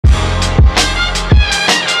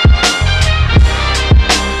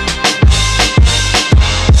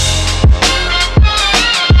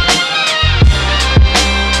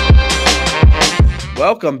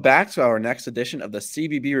Welcome back to our next edition of the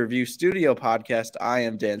CBB Review Studio Podcast. I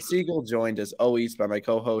am Dan Siegel, joined as always by my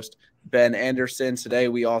co-host Ben Anderson. Today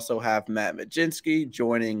we also have Mat Mlodzinski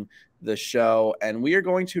joining the show, and we are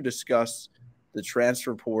going to discuss the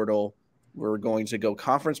transfer portal. We're going to go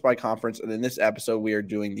conference by conference, and in this episode we are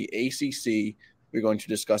doing the ACC. We're going to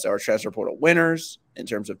discuss our transfer portal winners in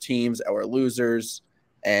terms of teams, our losers,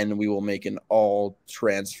 and we will make an all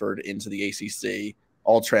transferred into the ACC,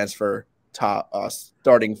 all transfer top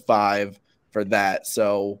starting five for that.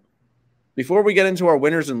 So before we get into our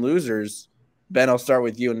winners and losers, Ben, I'll start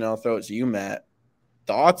with you and then I'll throw it to you, Matt.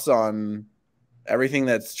 Thoughts on everything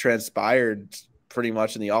that's transpired pretty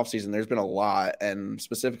much in the offseason? There's been a lot, and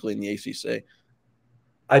specifically in the ACC.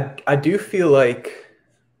 I do feel like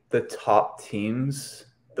the top teams,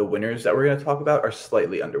 the winners that we're going to talk about, are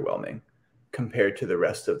slightly underwhelming compared to the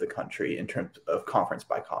rest of the country in terms of conference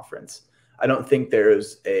by conference. I don't think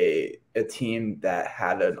there's a team that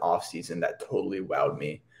had an offseason that totally wowed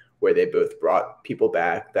me, where they both brought people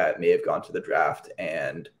back that may have gone to the draft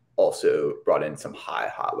and also brought in some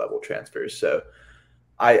high level transfers. So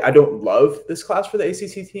I don't love this class for the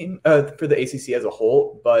ACC team, for the ACC as a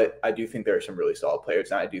whole, but I do think there are some really solid players,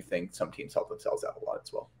 and I do think some teams help themselves out a lot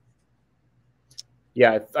as well.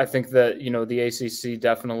 Yeah, I think that, the ACC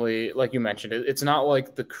definitely, like you mentioned, it's not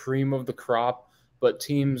like the cream of the crop, but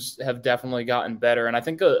teams have definitely gotten better. And I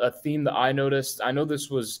think a theme that I noticed, I know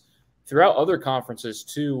this was throughout other conferences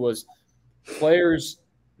too, was players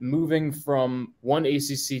moving from one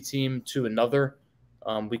ACC team to another.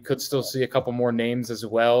 We could still see a couple more names as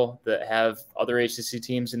well that have other ACC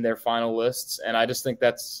teams in their final lists. And I just think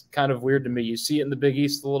that's kind of weird to me. You see it in the Big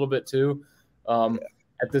East a little bit too.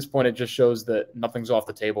 At this point, it just shows that nothing's off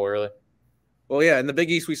the table, really. Well, yeah, in the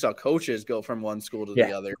Big East, we saw coaches go from one school to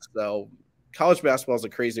the other. So college basketball is a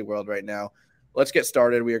crazy world right now. Let's get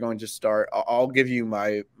started. We are going to start. I'll give you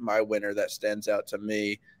my winner that stands out to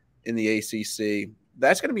me in the ACC.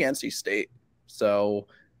 That's going to be NC State. So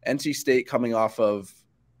NC State coming off of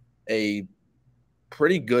a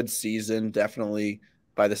pretty good season, definitely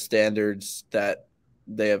by the standards that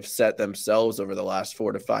they have set themselves over the last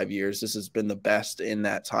 4 to 5 years. This has been the best in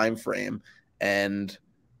that time frame, and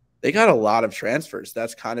they got a lot of transfers.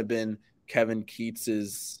 That's kind of been Kevin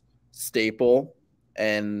Keats's staple,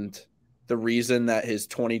 and the reason that his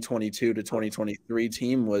 2022 to 2023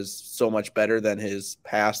 team was so much better than his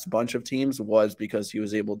past bunch of teams was because he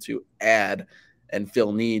was able to add and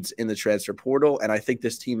fill needs in the transfer portal. And I think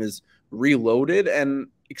this team is reloaded and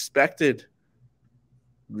expected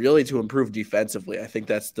really to improve defensively. I think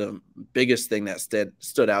that's the biggest thing that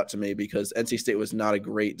stood out to me, because NC State was not a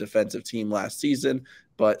great defensive team last season,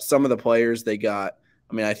 but some of the players they got,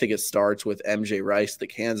 I think it starts with MJ Rice, the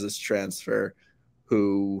Kansas transfer,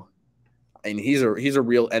 who, he's a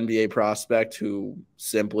real NBA prospect who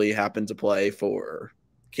simply happened to play for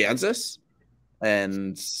Kansas,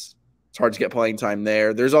 and it's hard to get playing time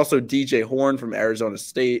there. There's also DJ Horn from Arizona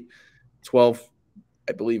State,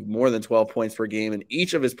 I believe more than 12 points per game in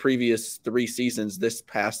each of his previous 3 seasons, this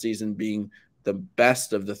past season being the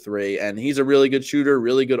best of the 3. And he's a really good shooter,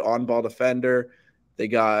 really good on-ball defender. They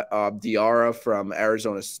got Diarra from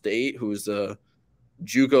Arizona State, who's a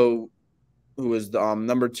JUCO, who is the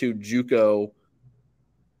number 2 JUCO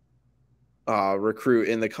recruit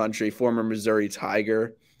in the country, former Missouri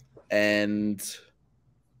Tiger. And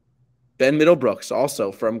Ben Middlebrooks,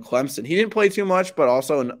 also from Clemson. He didn't play too much, but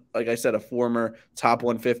also, like I said, a former top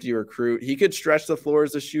 150 recruit. He could stretch the floor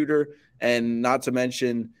as a shooter, and not to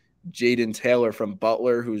mention Jaden Taylor from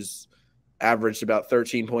Butler, who's averaged about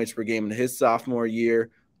 13 points per game in his sophomore year.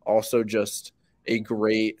 Also just a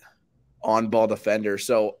great on-ball defender.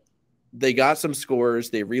 So they got some scorers.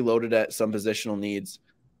 They reloaded at some positional needs.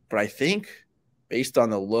 But I think based on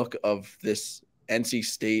the look of this NC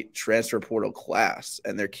State transfer portal class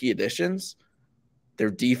and their key additions, their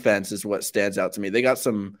defense is what stands out to me. They got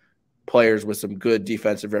some players with some good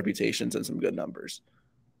defensive reputations and some good numbers.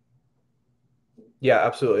 Yeah,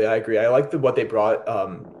 absolutely. I agree. I like what they brought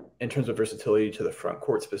in terms of versatility to the front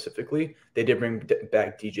court specifically. They did bring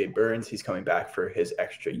back DJ Burns. He's coming back for his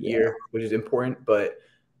extra year, which is important. But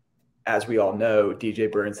as we all know,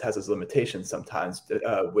 DJ Burns has his limitations sometimes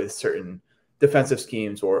with certain defensive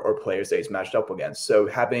schemes or players that he's matched up against. So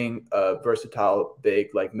having a versatile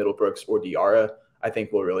big like Middlebrooks or Diarra, I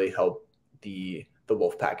think will really help the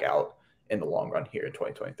Wolfpack out in the long run here in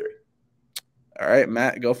 2023. All right,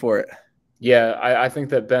 Matt, go for it. Yeah, I think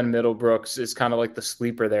that Ben Middlebrooks is kind of like the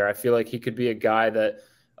sleeper there. I feel like he could be a guy that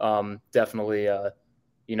definitely,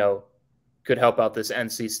 could help out this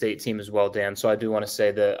NC State team as well, Dan. So I do want to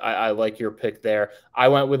say that I like your pick there. I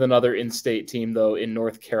went with another in-state team, though, in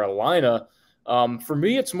North Carolina. For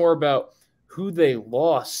me, it's more about who they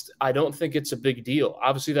lost. I don't think it's a big deal.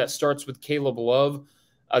 Obviously, that starts with Caleb Love,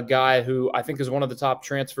 a guy who I think is one of the top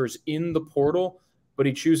transfers in the portal, but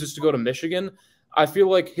he chooses to go to Michigan. I feel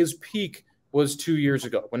like his peak was 2 years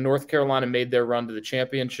ago when North Carolina made their run to the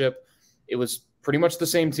championship. It was pretty much the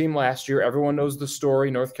same team last year. Everyone knows the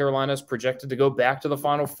story. North Carolina is projected to go back to the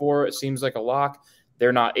Final Four. It seems like a lock.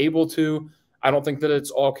 They're not able to. I don't think that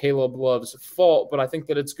it's all Caleb Love's fault, but I think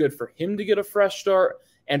that it's good for him to get a fresh start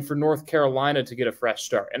and for North Carolina to get a fresh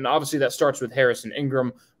start. And obviously that starts with Harrison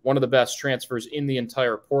Ingram, one of the best transfers in the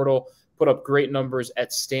entire portal, put up great numbers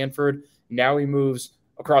at Stanford. Now he moves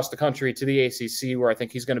across the country to the ACC, where I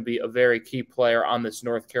think he's going to be a very key player on this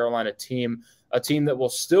North Carolina team, a team that will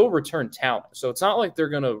still return talent. So it's not like they're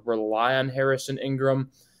going to rely on Harrison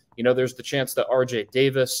Ingram. You know, there's the chance that RJ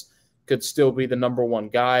Davis could still be the number one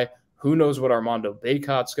guy. Who knows what Armando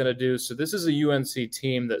Bacot's going to do? So this is a UNC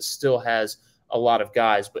team that still has a lot of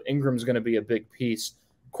guys, but Ingram's going to be a big piece.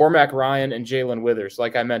 Cormac Ryan and Jalen Withers,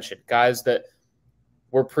 like I mentioned, guys that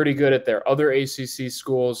were pretty good at their other ACC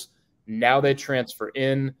schools. Now they transfer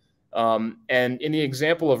in. And in the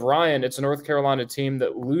example of Ryan, it's a North Carolina team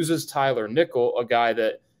that loses Tyler Nickel, a guy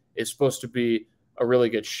that is supposed to be a really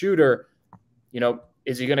good shooter. You know,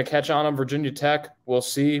 is he going to catch on Virginia Tech? We'll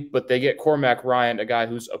see. But they get Cormac Ryan, a guy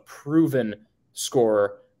who's a proven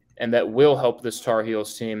scorer and that will help this Tar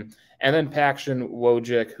Heels team. And then Paxton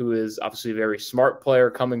Wojcik, who is obviously a very smart player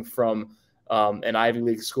coming from an Ivy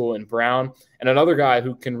League school in Brown, and another guy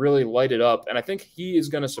who can really light it up. And I think he is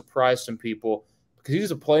going to surprise some people because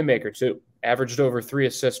he's a playmaker too, averaged over 3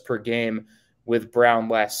 assists per game with Brown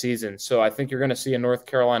last season. So I think you're going to see a North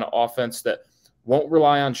Carolina offense that won't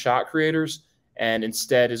rely on shot creators and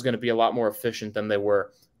instead is going to be a lot more efficient than they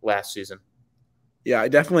were last season. Yeah, I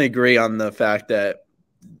definitely agree on the fact that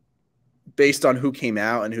based on who came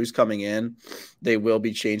out and who's coming in, they will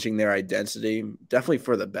be changing their identity, definitely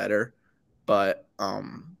for the better. But I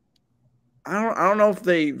don't know if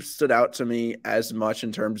they stood out to me as much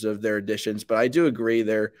in terms of their additions, but I do agree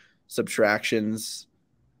their subtractions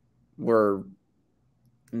were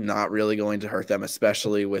not really going to hurt them,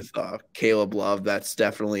 especially with Caleb Love. That's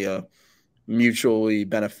definitely a mutually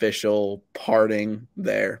beneficial parting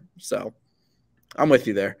there. So I'm with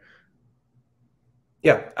you there.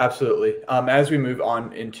 Yeah, absolutely. As we move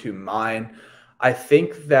on into mine, I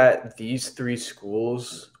think that these 3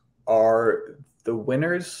 schools are the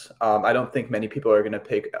winners. I don't think many people are going to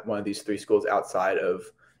pick one of these 3 schools outside of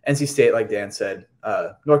NC State, like Dan said,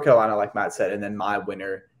 North Carolina, like Matt said, and then my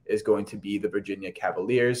winner is going to be the Virginia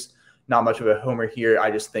Cavaliers. Not much of a homer here. I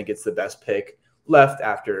just think it's the best pick left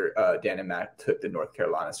after Dan and Matt took the North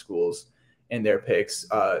Carolina schools in their picks.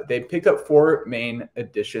 They picked up 4 main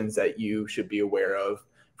additions that you should be aware of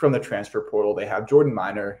from the transfer portal. They have Jordan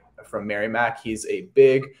Minor from Merrimack. He's a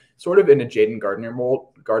big, sort of in a Jaden Gardner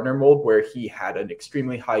mold, where he had an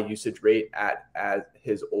extremely high usage rate at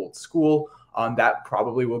his old school. That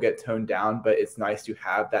probably will get toned down, but it's nice to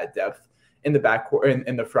have that depth in the backcourt,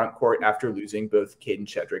 in the front court, after losing both Caden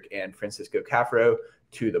Shedrick and Francisco Cafaro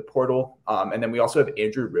to the portal. And then we also have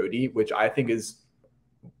Andrew Rohde, which I think is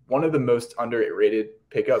one of the most underrated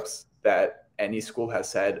pickups that any school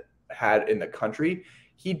has had in the country.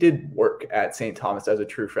 He did work at St. Thomas as a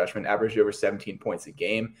true freshman, averaged over 17 points a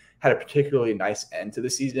game, had a particularly nice end to the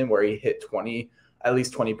season where he hit at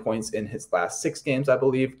least 20 points in his last 6 games, I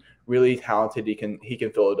believe. Really talented. He can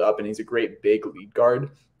fill it up, and he's a great big lead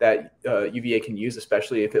guard that UVA can use,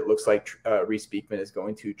 especially if it looks like Reese Beekman is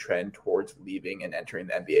going to trend towards leaving and entering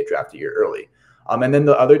the NBA draft a year early. And then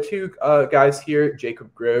the other 2 guys here,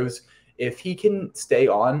 Jacob Groves, if he can stay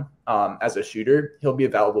on as a shooter, he'll be a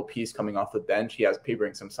valuable piece coming off the bench. He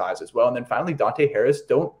brings some size as well. And then finally, Dante Harris.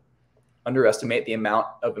 Don't underestimate the amount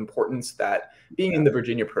of importance that being in the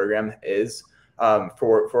Virginia program is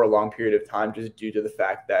for a long period of time, just due to the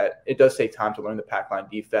fact that it does take time to learn the pack line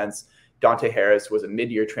defense. Dante Harris was a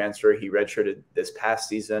mid-year transfer. He redshirted this past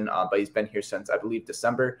season, but he's been here since, I believe,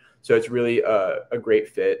 December. So it's really a great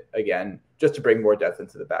fit, again, just to bring more depth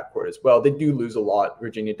into the backcourt as well. They do lose a lot,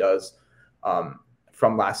 Virginia does,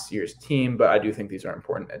 from last year's team, but I do think these are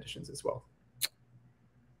important additions as well.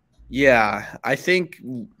 Yeah, I think,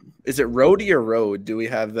 is it Rohde or Road? Do we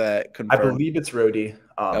have that confirmed? I believe it's Rohde.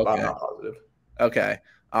 Okay. I'm not positive. Okay.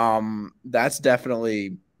 That's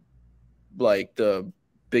definitely like the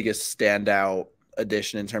biggest standout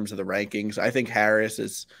addition in terms of the rankings. I think Harris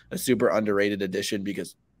is a super underrated addition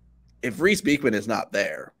because if Reese Beekman is not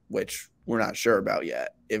there, which we're not sure about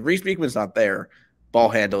yet, if Reese Beekman's not there, ball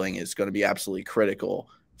handling is going to be absolutely critical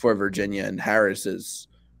for Virginia, and Harris is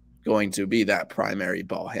going to be that primary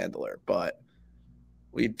ball handler. But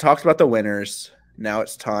we talked about the winners. Now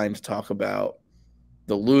it's time to talk about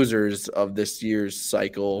the losers of this year's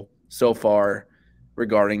cycle so far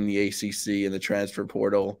regarding the ACC and the transfer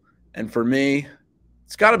portal. And for me,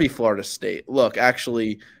 it's got to be Florida State. Look,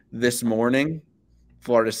 actually, this morning,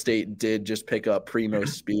 Florida State did just pick up Primo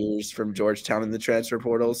Spears from Georgetown in the transfer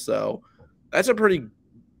portal. So that's a pretty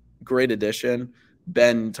great addition.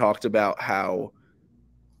 Ben talked about how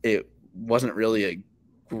it wasn't really a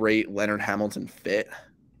great Leonard Hamilton fit,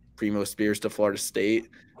 Primo Spears to Florida State,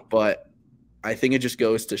 but I think it just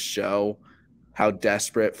goes to show how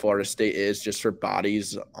desperate Florida State is just for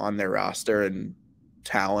bodies on their roster and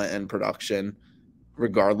talent and production,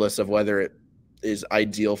 regardless of whether it is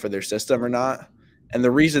ideal for their system or not. And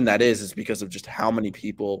the reason that is because of just how many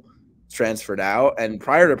people transferred out. And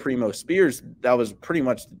prior to Primo Spears, that was pretty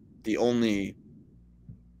much the only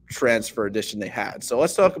transfer addition they had. So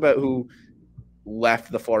let's talk about who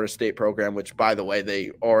left the Florida State program, which, by the way,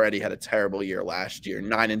 they already had a terrible year last year,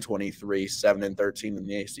 9-23, 7-13 in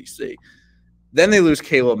the ACC. Then they lose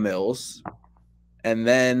Caleb Mills, and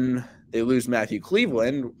then they lose Matthew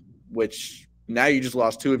Cleveland, which now you just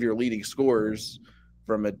lost two of your leading scorers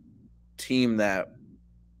from a team that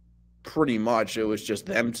pretty much it was just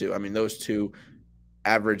them two. I mean, those two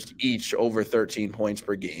averaged each over 13 points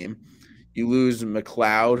per game. You lose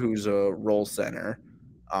McLeod, who's a role center.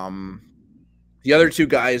 The other two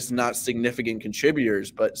guys, not significant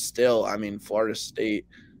contributors, but still, I mean, Florida State,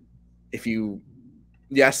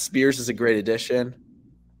 yes, Spears is a great addition,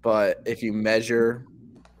 but if you measure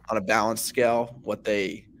on a balanced scale what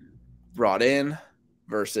they brought in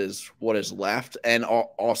versus what is left, and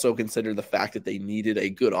also consider the fact that they needed a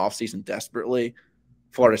good offseason desperately,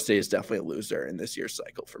 Florida State is definitely a loser in this year's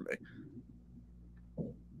cycle for me.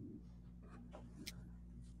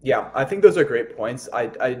 Yeah, I think those are great points.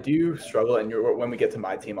 I do struggle, and when we get to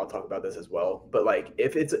my team, I'll talk about this as well. But like,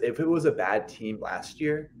 if it was a bad team last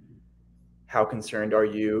year, how concerned are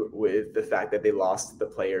you with the fact that they lost the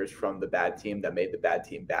players from the bad team that made the bad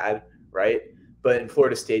team bad, right? But in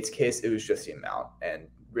Florida State's case, it was just the amount, and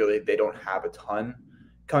really they don't have a ton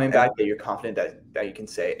coming back that you're confident that you can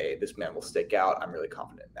say, hey, this man will stick out. I'm really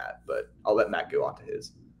confident in that. But I'll let Matt go on to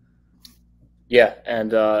his. Yeah,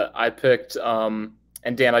 and I picked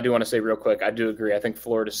and Dan, I do want to say real quick, I do agree. I think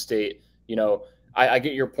Florida State, I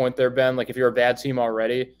get your point there, Ben. Like, if you're a bad team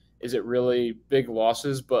already, is it really big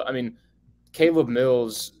losses? But, I mean, Caleb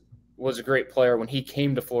Mills was a great player when he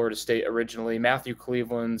came to Florida State originally. Matthew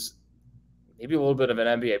Cleveland's maybe a little bit of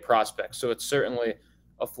an NBA prospect. So it's certainly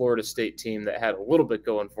a Florida State team that had a little bit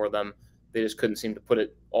going for them. They just couldn't seem to put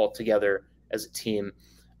it all together as a team.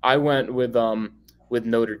 I went with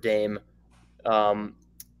Notre Dame.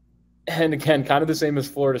 And again, kind of the same as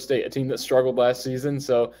Florida State, a team that struggled last season.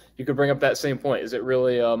 So you could bring up that same point. Is it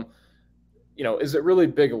really, is it really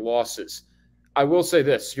big losses? I will say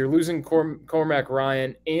this: you're losing Cormac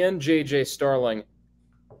Ryan and JJ Starling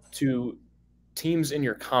to teams in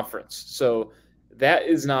your conference. So that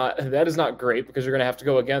is not great, because you're going to have to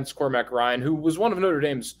go against Cormac Ryan, who was one of Notre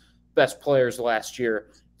Dame's best players last year.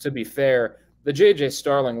 To be fair, the J.J.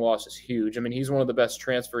 Starling loss is huge. I mean, he's one of the best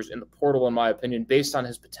transfers in the portal, in my opinion, based on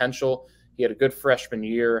his potential. He had a good freshman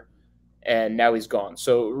year, and now he's gone.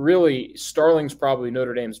 So really, Starling's probably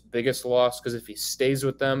Notre Dame's biggest loss, because if he stays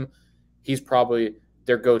with them, he's probably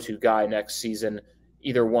their go-to guy next season,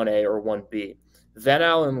 either 1A or 1B. Then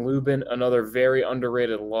Alan Lubin, another very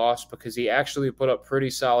underrated loss, because he actually put up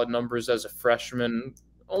pretty solid numbers as a freshman,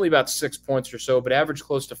 only about 6 points or so, but averaged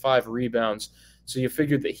close to 5 rebounds. So you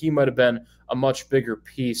figured that he might have been a much bigger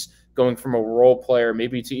piece, going from a role player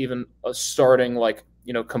maybe to even a starting,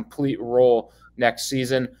 complete role next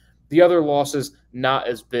season. The other losses, not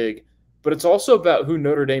as big, but it's also about who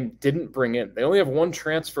Notre Dame didn't bring in. They only have one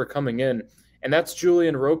transfer coming in, and that's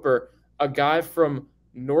Julian Roper, a guy from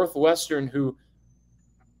Northwestern who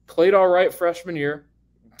played all right freshman year,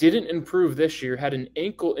 didn't improve this year, had an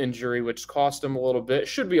ankle injury, which cost him a little bit.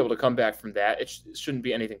 Should be able to come back from that. It shouldn't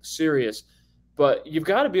be anything serious. But you've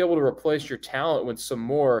got to be able to replace your talent with some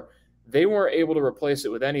more. They weren't able to replace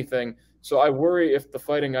it with anything. So I worry if the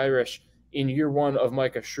Fighting Irish in year one of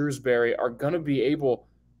Micah Shrewsbury are going to be able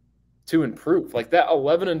to improve. Like, that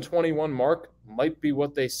 11-21 mark might be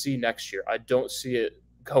what they see next year. I don't see it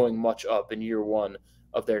going much up in year one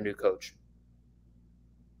of their new coach.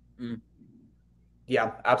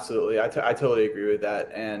 Yeah, absolutely. I totally agree with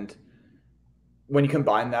that. And when you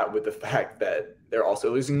combine that with the fact that they're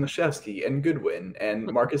also losing Leshevsky and Goodwin and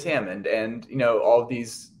Marcus Hammond and, all of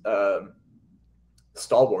these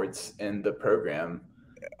stalwarts in the program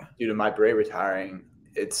due to Mike Bray retiring,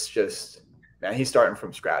 it's just, man, he's starting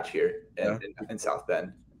from scratch here in South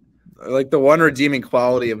Bend. Like the one redeeming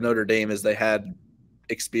quality of Notre Dame is they had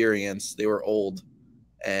experience. They were old,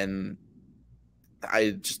 and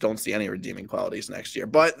I just don't see any redeeming qualities next year.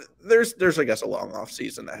 But there's I guess a long off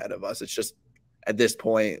season ahead of us. It's just at this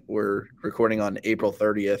point we're recording on April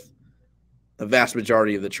 30th. The vast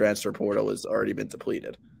majority of the transfer portal has already been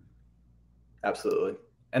depleted. Absolutely.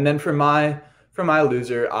 And then for my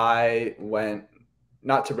loser, I went,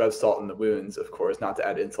 not to rub salt in the wounds, of course, not to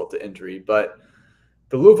add insult to injury, but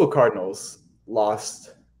the Louisville Cardinals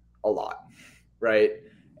lost a lot, right?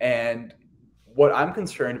 And what I'm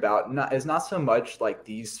concerned about is not so much like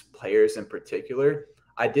these players in particular.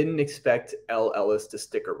 I didn't expect L. Ellis to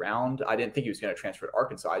stick around. I didn't think he was going to transfer to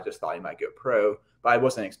Arkansas. I just thought he might go pro, but I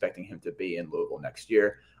wasn't expecting him to be in Louisville next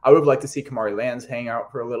year. I would have liked to see Kamari Lands hang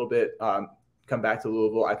out for a little bit, come back to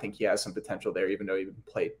Louisville. I think he has some potential there, even though he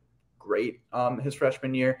played great his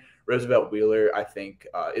freshman year. Roosevelt Wheeler, I think,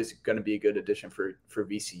 is going to be a good addition for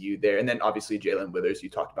VCU there. And then obviously Jalen Withers, you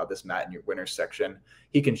talked about this, Matt, in your winners section.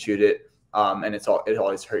 He can shoot it, and it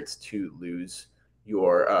always hurts to lose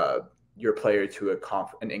your player to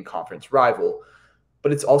an in-conference rival.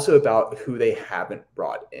 But it's also about who they haven't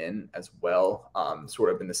brought in as well,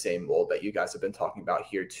 sort of in the same mold that you guys have been talking about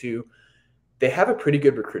here too. They have a pretty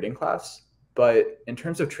good recruiting class, but in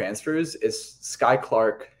terms of transfers, is Sky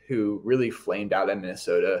Clark, who really flamed out in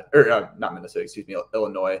Illinois,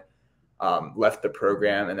 left the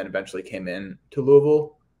program and then eventually came in to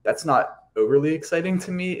Louisville. That's not overly exciting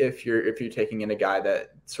to me if you're taking in a guy that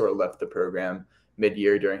sort of left the program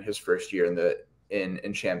mid-year during his first year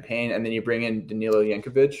in Champaign, and then you bring in Danilo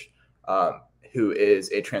Jankovic, who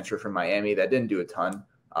is a transfer from Miami that didn't do a ton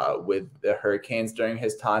with the Hurricanes during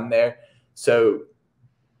his time there. So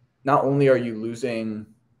not only are you losing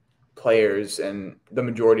players and the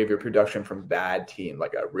majority of your production from bad team,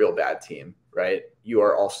 like a real bad team, right? You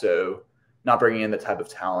are also not bringing in the type of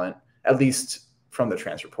talent, at least from the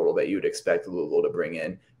transfer portal, that you would expect Louisville to bring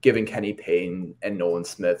in, given Kenny Payne and Nolan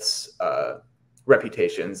Smith's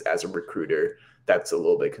reputations as a recruiter. That's a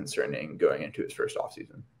little bit concerning going into his first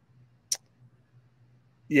offseason.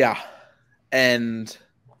 Yeah. And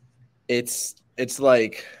it's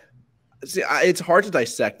like, see, it's hard to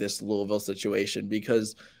dissect this Louisville situation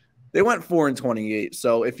because they went 4-28.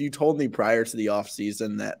 So if you told me prior to the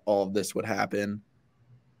offseason that all of this would happen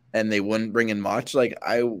and they wouldn't bring in much,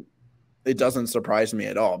 it doesn't surprise me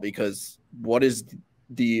at all, because what is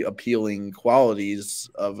the appealing qualities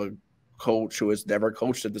of a coach who has never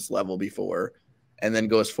coached at this level before and then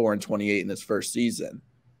goes 4-28 in his first season?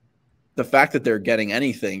 The fact that they're getting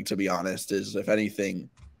anything, to be honest, is, if anything,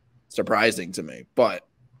 surprising to me. But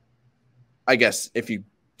I guess if you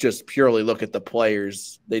just purely look at the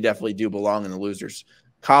players, they definitely do belong in the losers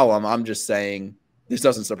column. I'm just saying this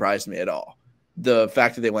doesn't surprise me at all. The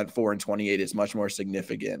fact that they went 4-28 is much more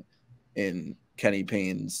significant in Kenny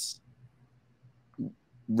Payne's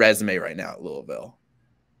resume right now at Louisville.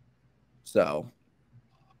 So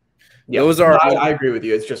yeah, those are. I agree with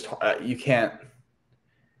you. It's just you can't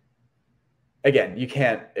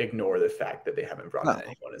ignore the fact that they haven't brought in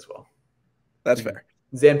anyone as well. That's fair.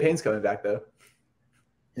 Zan Payne's coming back though.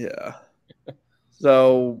 Yeah.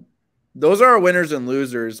 So those are our winners and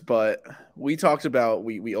losers, but we talked about,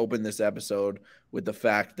 we opened this episode with the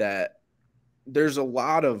fact that there's a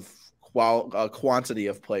lot of quantity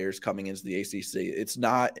of players coming into the ACC. It's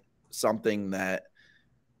not something that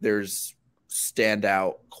there's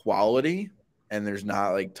standout quality, and there's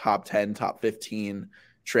not like top 10, top 15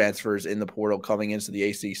 transfers in the portal coming into the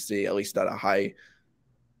ACC, at least not a high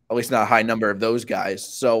number of those guys.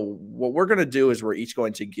 So what we're going to do is we're each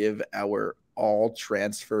going to give our all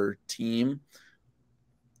transfer team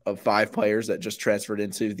of 5 players that just transferred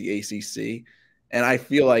into the ACC. And I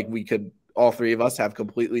feel like we could, all 3 of us, have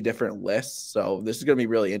completely different lists. So this is going to be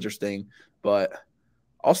really interesting, but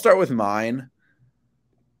I'll start with mine.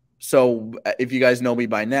 So if you guys know me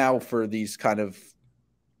by now, for these kind of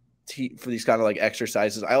like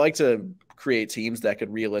exercises, I like to create teams that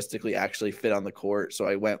could realistically actually fit on the court. So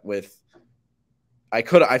I went with, I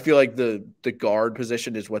feel like the guard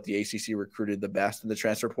position is what the ACC recruited the best in the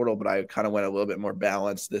transfer portal, but I kind of went a little bit more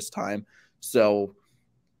balanced this time. So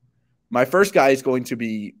my first guy is going to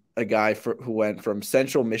be a guy who went from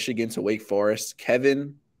Central Michigan to Wake Forest,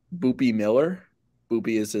 Kevin Boopy Miller.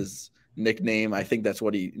 Boopy is his nickname. I think that's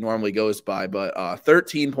what he normally goes by, but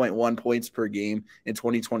 13.1 points per game in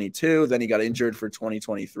 2022. Then he got injured for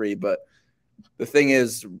 2023. But the thing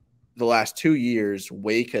is, the last 2 years,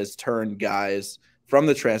 Wake has turned guys from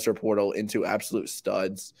the transfer portal into absolute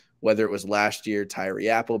studs, whether it was last year, Tyree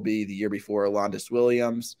Appleby, the year before, Alondis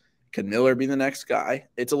Williams. Can Miller be the next guy?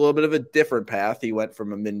 It's a little bit of a different path. He went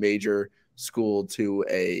from a mid-major school to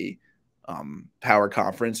a power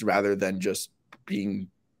conference rather than just being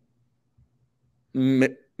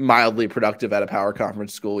mildly productive at a power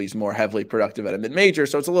conference school. He's more heavily productive at a mid-major,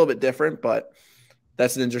 so it's a little bit different, but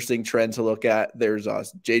that's an interesting trend to look at. There's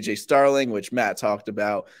J.J. Starling, which Matt talked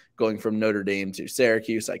about, going from Notre Dame to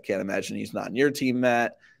Syracuse. I can't imagine he's not on your team,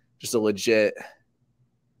 Matt. Just a legit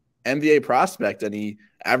NBA prospect, and he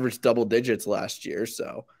averaged double digits last year,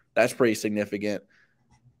 so that's pretty significant.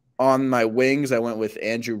 On my wings, I went with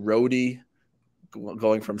Andrew Rohde,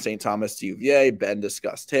 going from St. Thomas to UVA. Ben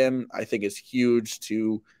discussed him. I think it's huge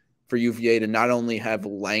for UVA to not only have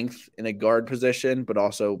length in a guard position, but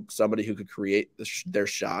also somebody who could create their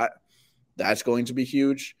shot. That's going to be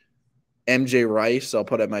huge. MJ Rice, I'll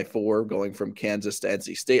put at my 4, going from Kansas to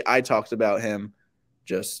NC State. I talked about him.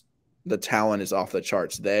 Just the talent is off the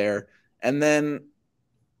charts there. And then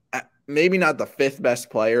maybe not the 5th best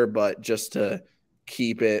player, but just to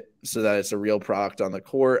keep it so that it's a real product on the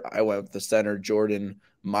court, I went with the center Jordan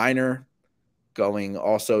Minor, going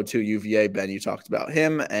also to UVA. Ben, you talked about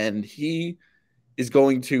him, and he is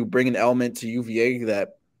going to bring an element to UVA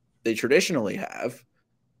that they traditionally have,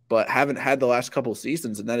 but haven't had the last couple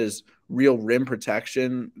seasons, and that is real rim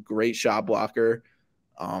protection, great shot blocker,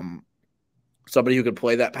 somebody who could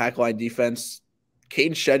play that pack line defense.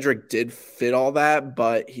 Caden Shedrick did fit all that,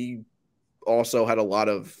 but he also had a lot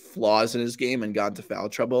of flaws in his game and got into foul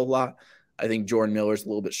trouble a lot. I think Jordan Miller's a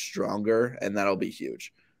little bit stronger, and that'll be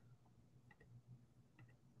huge.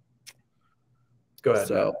 Go ahead.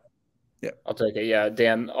 So, yeah, I'll take it. Yeah,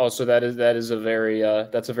 Dan. Also, that's a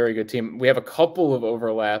very good team. We have a couple of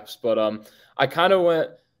overlaps, but I kind of went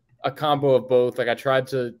a combo of both. Like, I tried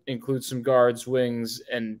to include some guards, wings,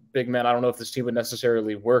 and big men. I don't know if this team would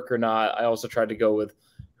necessarily work or not. I also tried to go with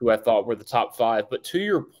who I thought were the top 5. But to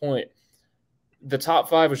your point, the top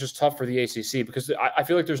 5 was just tough for the ACC because I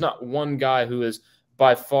feel like there's not one guy who is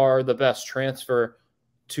by far the best transfer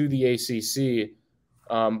to the ACC,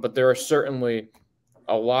 but there are certainly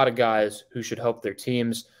a lot of guys who should help their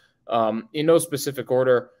teams. In no specific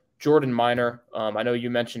order, Jordan Minor, I know you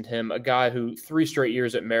mentioned him, a guy who 3 straight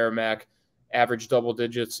years at Merrimack averaged double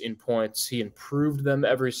digits in points. He improved them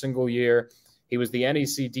every single year. He was the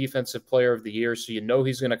NEC Defensive Player of the Year, so you know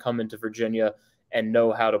he's going to come into Virginia and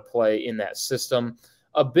know how to play in that system.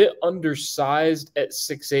 A bit undersized at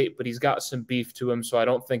 6'8", but he's got some beef to him, so I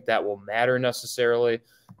don't think that will matter necessarily.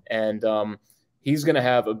 And he's going to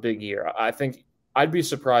have a big year. I think I'd be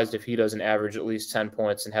surprised if he doesn't average at least 10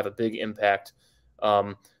 points and have a big impact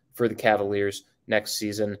for the Cavaliers next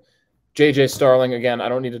season. J.J. Starling, again, I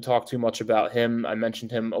don't need to talk too much about him. I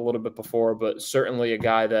mentioned him a little bit before, but certainly a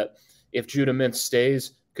guy that, if Judah Mintz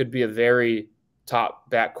stays, could be a very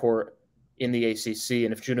top backcourt in the ACC.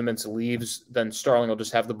 And if Judah Mintz leaves, then Starling will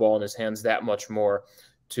just have the ball in his hands that much more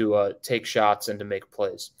to take shots and to make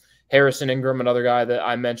plays. Harrison Ingram, another guy that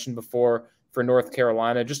I mentioned before for North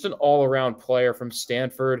Carolina, just an all-around player from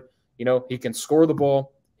Stanford. You know, he can score the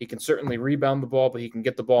ball. He can certainly rebound the ball, but he can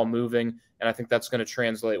get the ball moving, and I think that's going to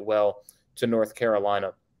translate well to North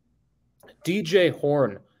Carolina. DJ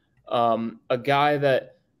Horn, a guy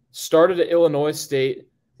that started at Illinois State,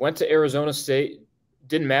 went to Arizona State,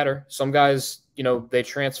 didn't matter. Some guys, you know, they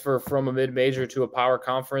transfer from a mid-major to a power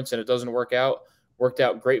conference and it doesn't work out. Worked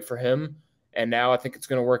out great for him, and now I think it's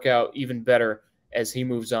going to work out even better as he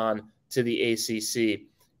moves on to the ACC.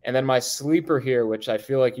 And then my sleeper here, which I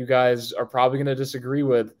feel like you guys are probably going to disagree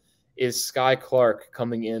with, is Sky Clark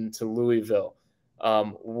coming into Louisville.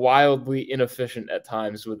 Wildly inefficient at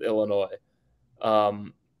times with Illinois.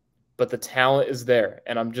 But the talent is there,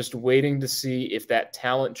 and I'm just waiting to see if that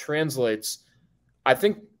talent translates. I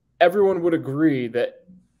think everyone would agree that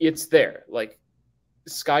it's there. Like,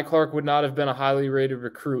 Sky Clark would not have been a highly rated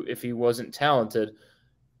recruit if he wasn't talented,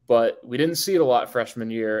 but we didn't see it a lot freshman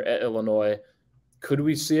year at Illinois. Could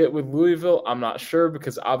we see it with Louisville? I'm not sure,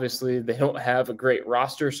 because obviously they don't have a great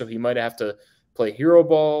roster, so he might have to play hero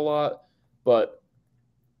ball a lot. But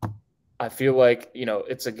I feel like, you know,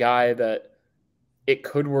 it's a guy that it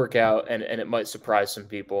could work out, and it might surprise some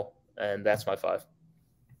people, and that's my 5.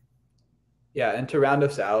 Yeah, and to round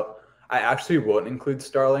us out, I actually won't include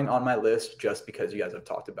Starling on my list just because you guys have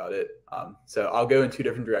talked about it. So I'll go in 2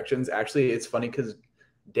 different directions. Actually, it's funny because,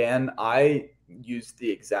 Dan, I used the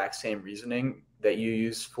exact same reasoning that you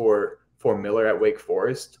used for Miller at Wake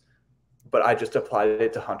Forest, but I just applied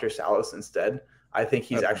it to Hunter Salas instead. I think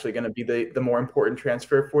he's actually going to be the more important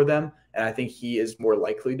transfer for them, and I think he is more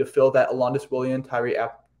likely to fill that Alondas Williams,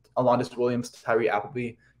 Tyree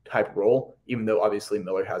Appleby type role, even though obviously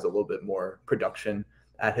Miller has a little bit more production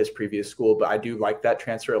at his previous school. But I do like that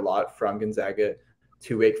transfer a lot from Gonzaga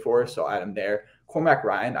to Wake Forest, so I'll add him there. Cormac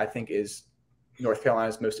Ryan, I think, is North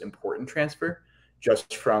Carolina's most important transfer,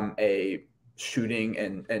 just from a shooting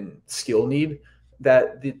and skill need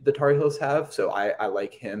that the Tar Heels have. So I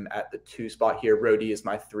like him at the 2 spot here. Rhodey is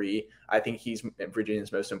my 3. I think he's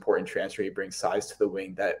Virginia's most important transfer. He brings size to the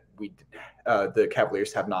wing that the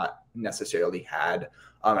Cavaliers have not necessarily had.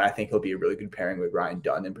 And I think he'll be a really good pairing with Ryan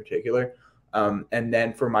Dunn in particular. And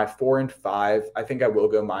then for my 4 and 5, I think I will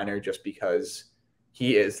go Minor just because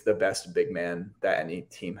he is the best big man that any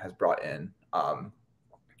team has brought in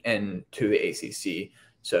and to the ACC.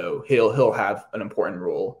 So he'll have an important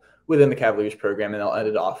role within the Cavaliers program, and I'll end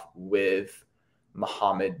it off with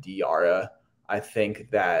Mohamed Diarra. I think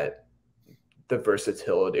that the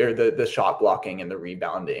versatility or the shot blocking and the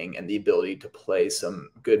rebounding and the ability to play some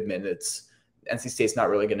good minutes, NC State's not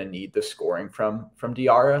really going to need the scoring from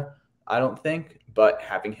Diarra, I don't think, but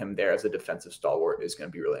having him there as a defensive stalwart is going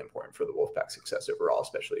to be really important for the Wolfpack's success overall,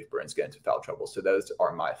 especially if Bruins get into foul trouble. So those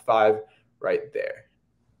are my 5 right there.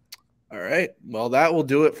 All right. Well, that will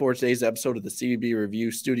do it for today's episode of the CBB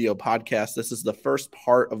Review Studio podcast. This is the first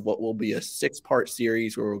part of what will be a 6-part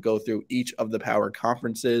series where we'll go through each of the power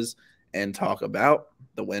conferences and talk about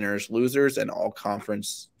the winners, losers, and all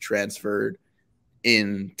conference transferred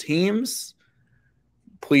in teams.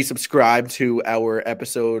 Please subscribe to our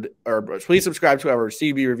please subscribe to our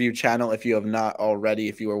CBB Review channel if you have not already,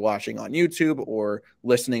 if you are watching on YouTube or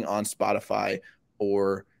listening on Spotify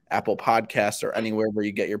or Apple Podcasts or anywhere where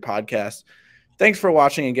you get your podcasts. Thanks for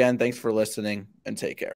watching again. Thanks for listening, and take care.